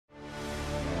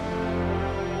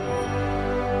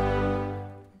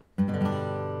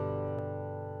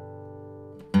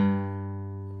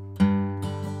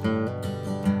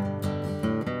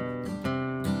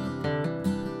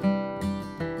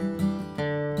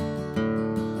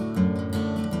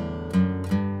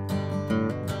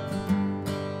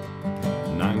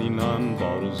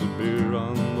bottles of beer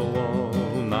on the wall,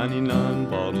 99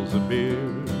 bottles of beer.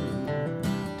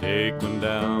 Take one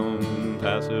down,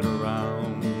 pass it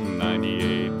around,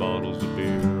 98 bottles of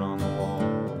beer on the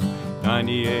wall,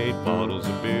 98 bottles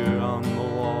of beer on the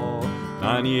wall,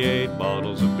 98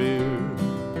 bottles of beer.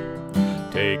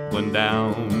 Take one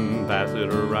down, pass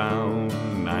it around,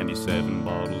 97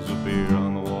 bottles of beer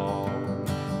on the wall,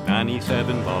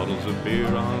 97 bottles of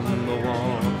beer on the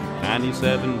wall,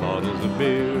 97 bottles of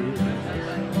beer.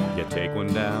 You take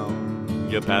one down,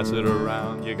 you pass it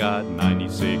around, you got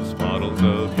 96 bottles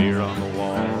of beer on the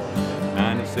wall,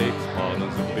 96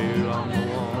 bottles of beer on the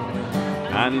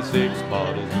wall, 96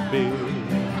 bottles of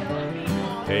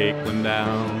beer. Take one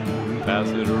down, pass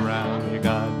it around, you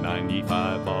got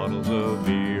 95 bottles of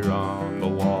beer on the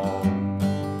wall,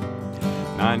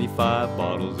 95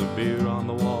 bottles of beer on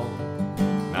the wall,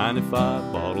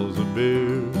 95 bottles of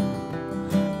beer.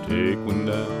 Take one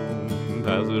down,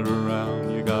 pass it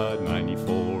around, you got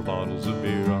 94 bottles of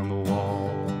beer on the wall,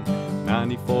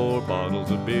 94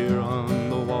 bottles of beer on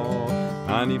the wall,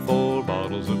 94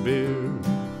 bottles of beer.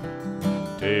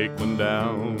 Take one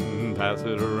down, pass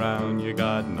it around, you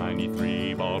got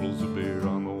 93 bottles of beer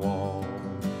on the wall,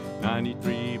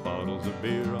 93 bottles of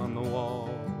beer on the wall,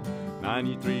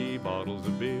 93 bottles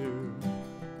of beer.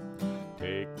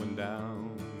 Take one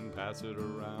down, pass it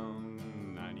around.